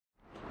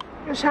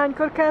És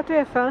hánykor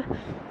keltél fel?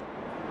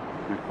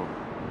 Mikor?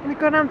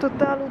 Mikor nem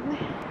tudtál aludni?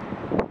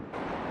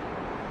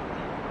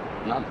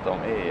 Nem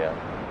tudom, éjjel.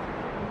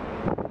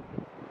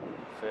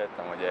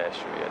 Féltem, hogy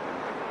elsüllyedünk.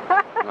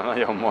 Mert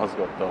nagyon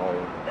mozgott a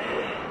hajó.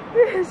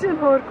 És én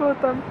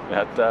horkoltam.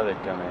 Hát te elég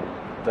kemény.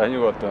 Te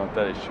nyugodtan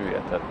te is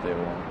süllyedhettél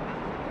volna.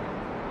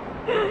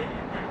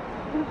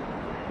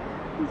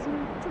 Ez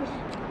vicces.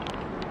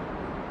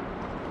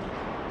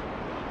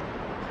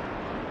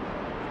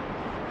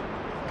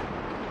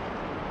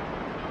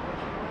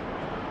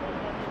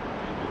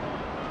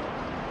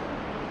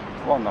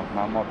 Vannak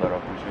már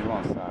madarak, úgyhogy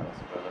van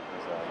szárazföld a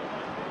közelben.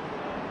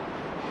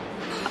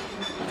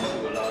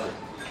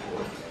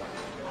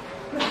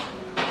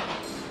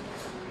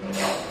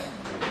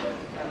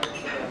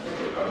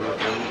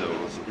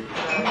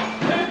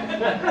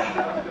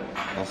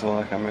 Azon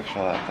nekem még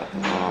salátát,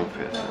 azon nem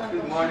féltem.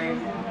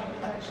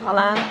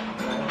 Salán.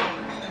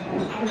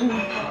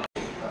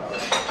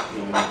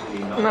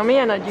 Na,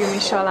 milyen a gyümi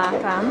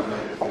salátám?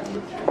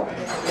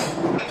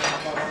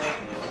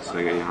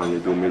 Szegény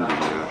hanyidú mindig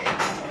nyers.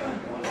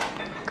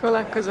 Akkor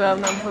legközelebb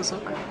nem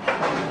hozok.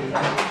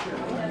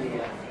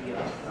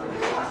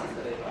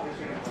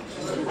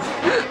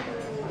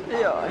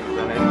 Jaj.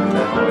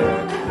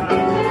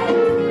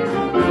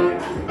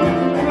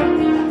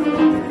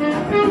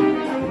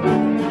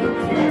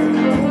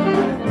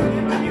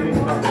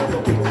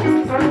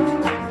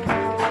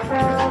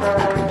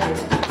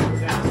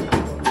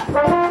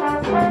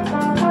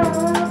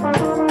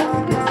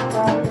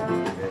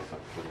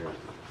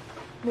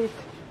 Mit?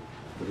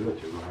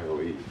 Lötyög a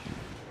hajó így.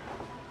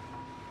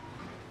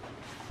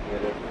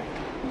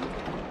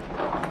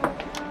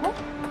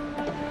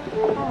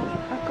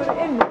 Akkor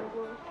én nem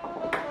volt.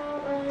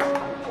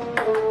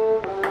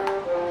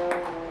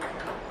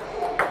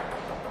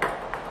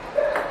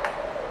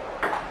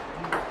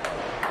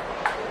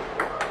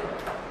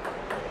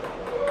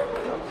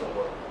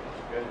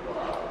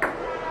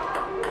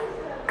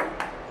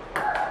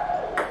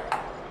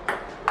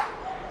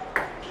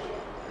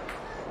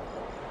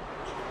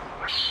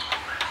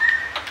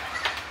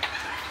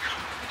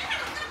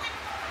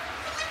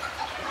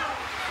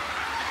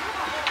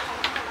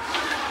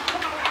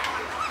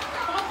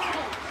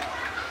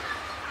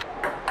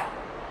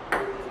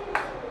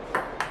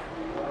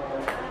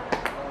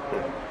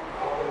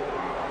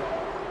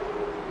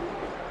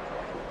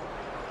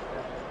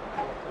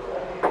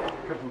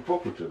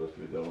 Papucsodat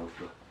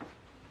videózta.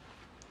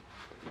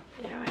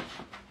 Jaj.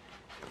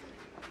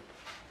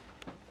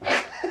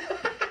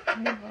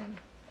 Mi van?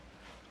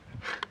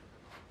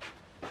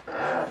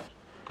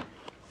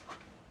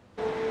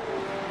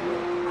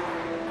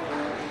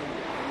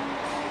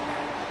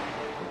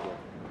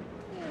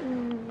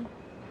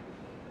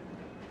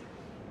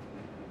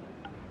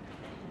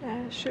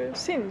 Első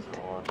szint.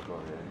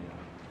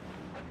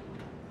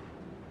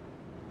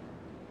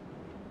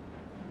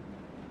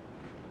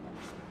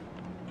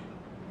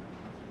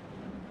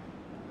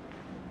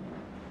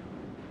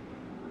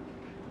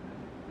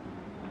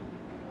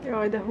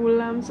 Jaj, de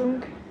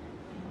hullámzunk.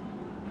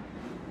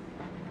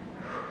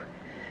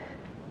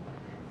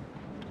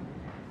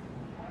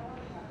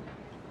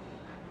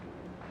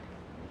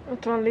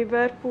 Ott van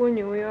Liverpool,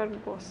 New York,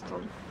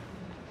 Boston.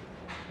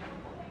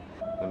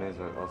 De nézd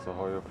meg, az a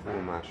hajó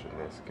full máshogy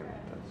néz ki, mint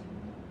ez.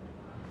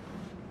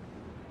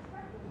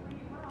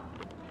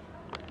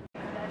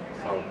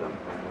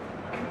 Southampton.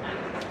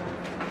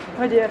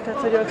 Hogy érted,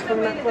 hogy ott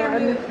fognak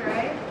várni?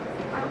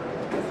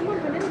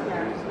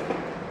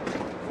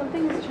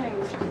 Something has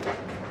changed.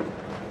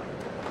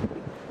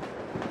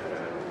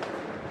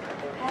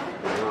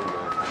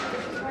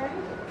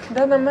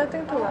 De nem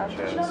mehetünk tovább?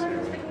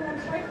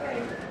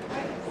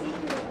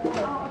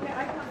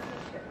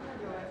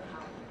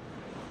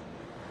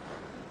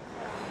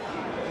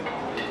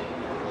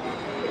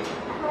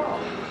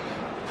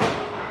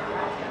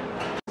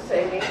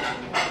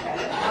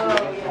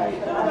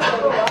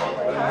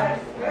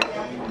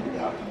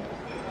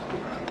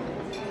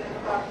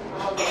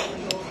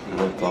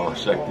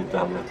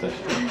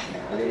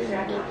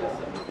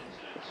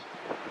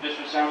 This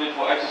was sounded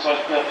for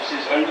exercise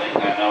purposes only,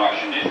 and no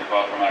action is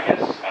required from our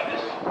guests at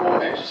this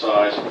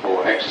time.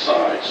 For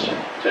exercise.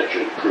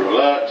 Attention, crew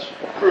alert,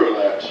 crew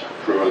alert,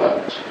 crew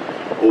alert.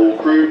 All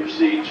crew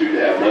proceed to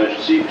their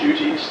emergency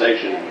duty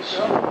stations.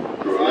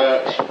 Crew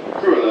alert,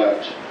 crew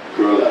alert,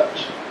 crew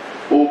alert.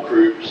 All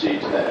crew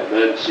proceed to their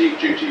emergency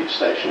duty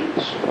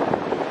stations.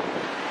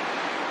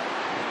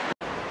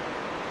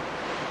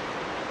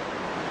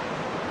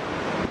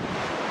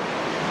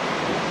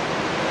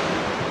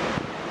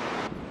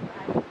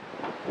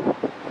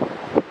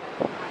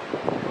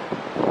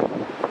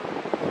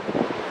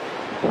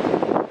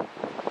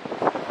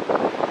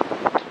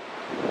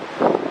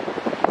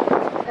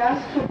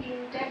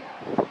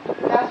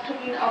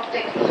 Gasturbinen auf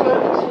Deck 12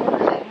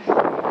 bzw. 6.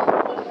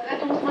 Unsere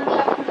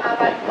Rettungsmannschaften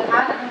arbeiten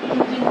gerade an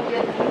diesem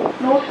simulierten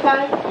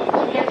Notfall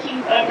zum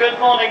jetzigen... Good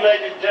morning,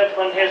 ladies and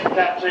gentlemen. Here's the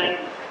captain.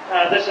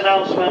 This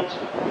announcement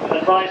with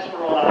advice for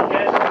all our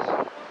guests.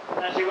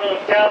 As you will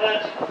have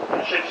gathered,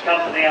 our ship's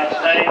company are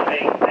today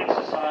being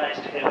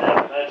exercised in their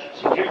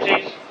emergency duties.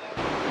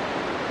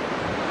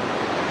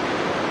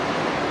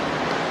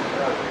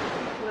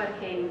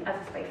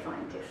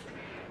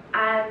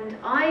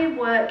 I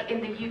work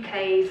in the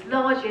UK's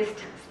largest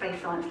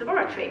space science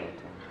laboratory.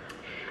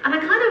 And I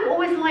kind of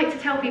always like to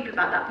tell people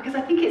about that because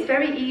I think it's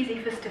very easy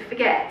for us to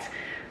forget.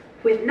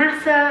 With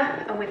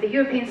NASA and with the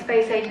European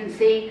Space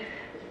Agency,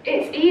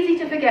 it's easy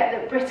to forget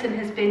that Britain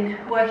has been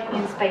working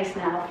in space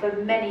now for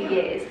many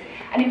years.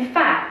 And in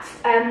fact,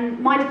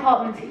 my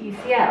department at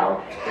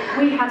UCL,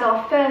 we had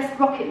our first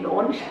rocket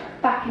launch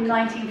back in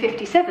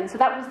 1957. So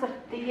that was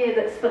the year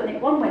that Sputnik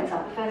 1 went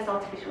up, the first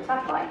artificial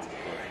satellite.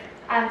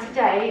 And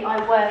today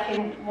I work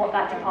in what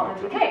that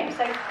department became.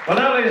 So, well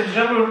now, ladies and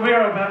gentlemen, we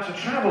are about to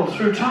travel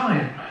through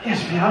time.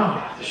 Yes, we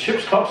are. The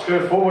ship's clocks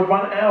go forward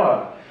 1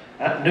 hour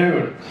at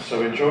noon.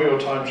 So enjoy your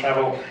time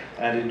travel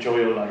and enjoy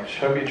your lunch.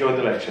 Hope you enjoyed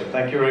the lecture.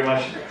 Thank you very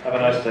much. Have a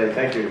nice day.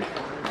 Thank you.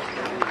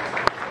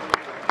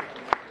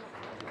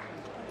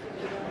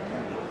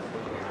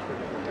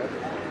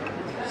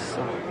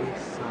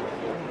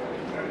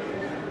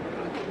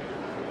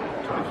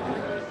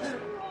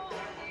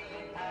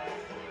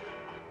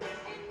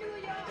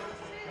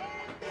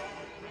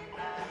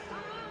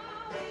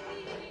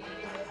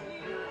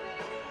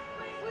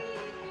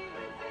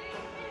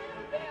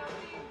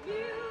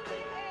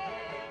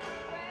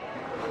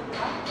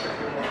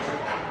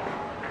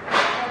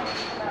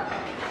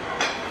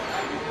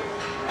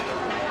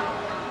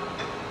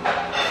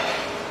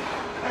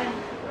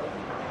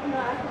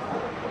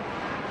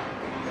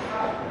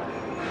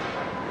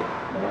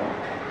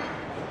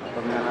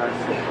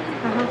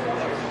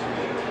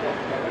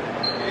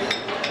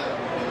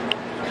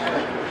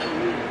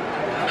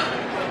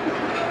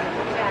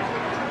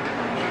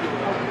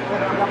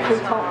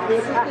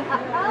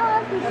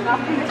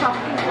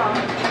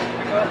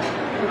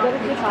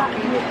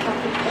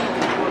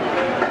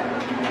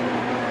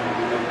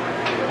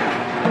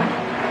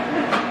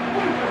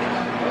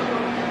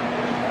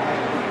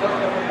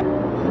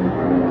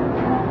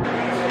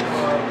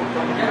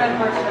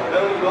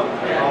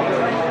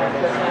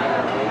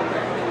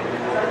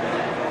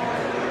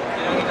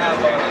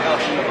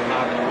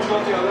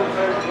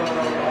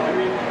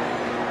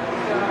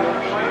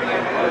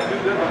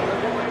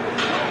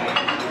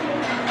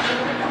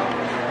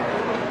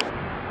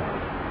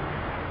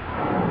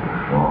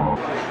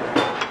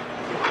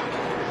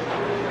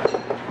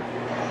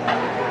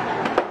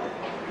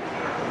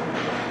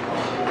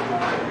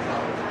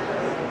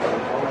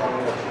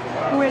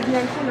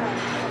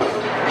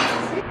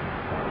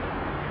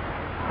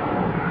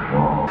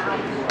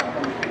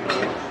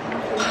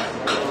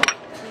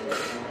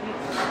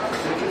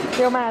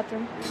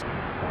 Filmáltunk.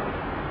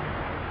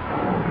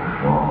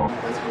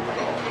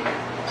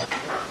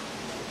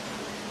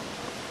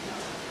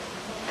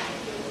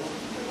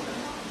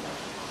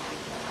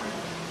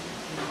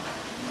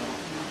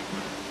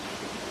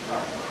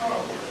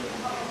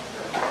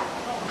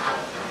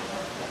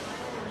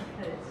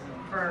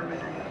 Firm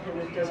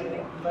and it doesn't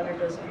make butter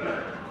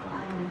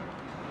doesn't.